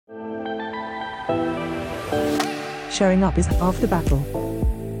Showing up is half the battle.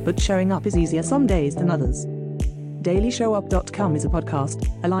 But showing up is easier some days than others. DailyShowUp.com is a podcast,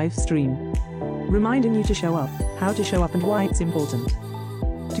 a live stream, reminding you to show up, how to show up, and why it's important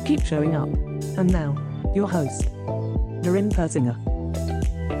to keep showing up. And now, your host, Darren Persinger.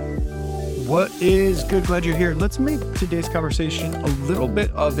 What is good? Glad you're here. Let's make today's conversation a little bit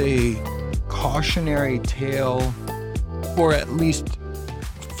of a cautionary tale, or at least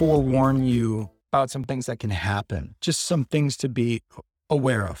forewarn you about some things that can happen, just some things to be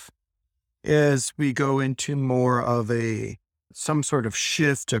aware of. As we go into more of some sort of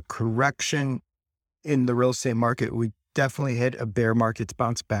shift, a correction in the real estate market, we definitely hit a bear market to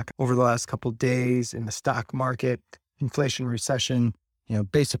bounce back over the last couple of days in the stock market, inflation, recession,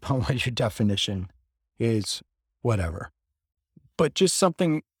 based upon what your definition is, whatever. But just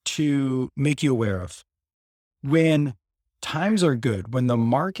something to make you aware of. When times are good, when the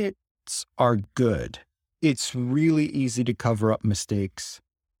markets are good, it's really easy to cover up mistakes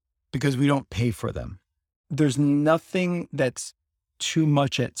because we don't pay for them. There's nothing that's too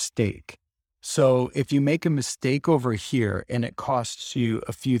much at stake. So if you make a mistake over here and it costs you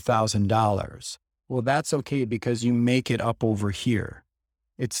a few $1,000s, well, that's okay because you make it up over here.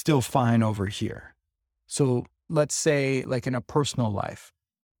 It's still fine over here. So let's say, like in a personal life,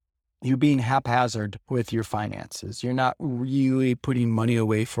 you being haphazard with your finances. You're not really putting money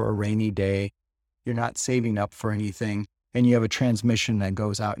away for a rainy day. You're not saving up for anything. And you have a transmission that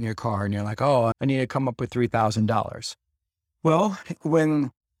goes out in your car and you're like, oh, I need to come up with $3,000. Well,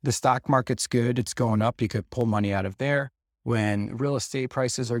 when the stock market's good, it's going up, you could pull money out of there. When real estate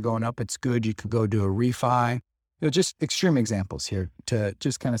prices are going up, it's good. You could go do a refi. Just extreme examples here to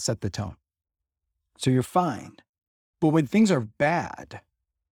just kind of set the tone. So you're fine. But when things are bad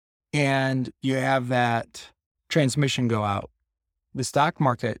and you have that transmission go out, the stock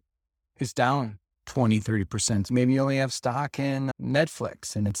market is down 20, 30%. Maybe you only have stock in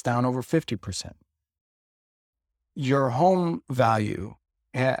Netflix and it's down over 50%. Your home value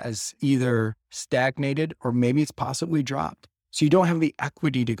has either stagnated or maybe it's possibly dropped. So you don't have the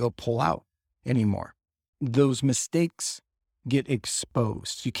equity to go pull out anymore. Those mistakes get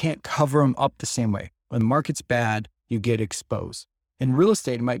exposed. You can't cover them up the same way. When the market's bad, you get exposed. In real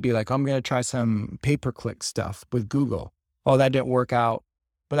estate, it might be like, I'm going to try some pay-per-click stuff with Google. Oh, that didn't work out.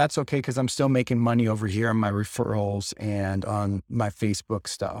 But that's okay because I'm still making money over here on my referrals and on my Facebook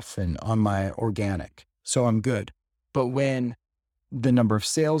stuff and on my organic. So I'm good. But when the number of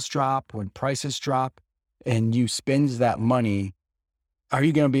sales drop, when prices drop, and you spend that money, are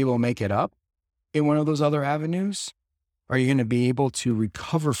you going to be able to make it up in one of those other avenues? Are you going to be able to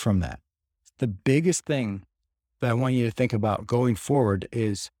recover from that? The biggest thing that I want you to think about going forward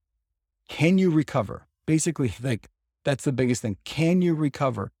is, can you recover? Basically, that's the biggest thing. Can you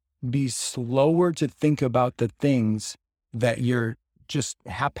recover? Be slower to think about the things that you're just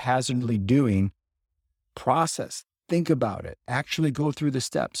haphazardly doing. Process, think about it, actually go through the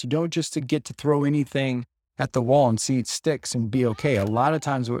steps. You don't just get to throw anything at the wall and see it sticks and be okay. A lot of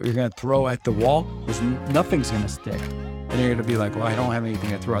times what you're going to throw at the wall is nothing's going to stick. And you're going to be like, well, I don't have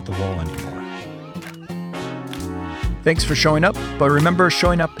anything to throw at the wall anymore. Thanks for showing up. But remember,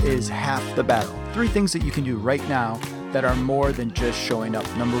 showing up is half the battle. 3 things that you can do right now that are more than just showing up.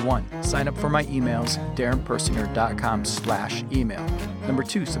 Number 1, sign up for my emails, darrenpersinger.com/email. Number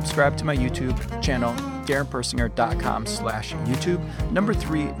 2, subscribe to my YouTube channel, darrenpersinger.com/YouTube. Number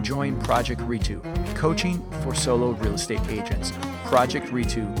 3, join Project Ritu, coaching for solo real estate agents,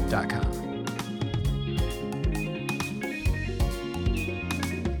 projectritu.com.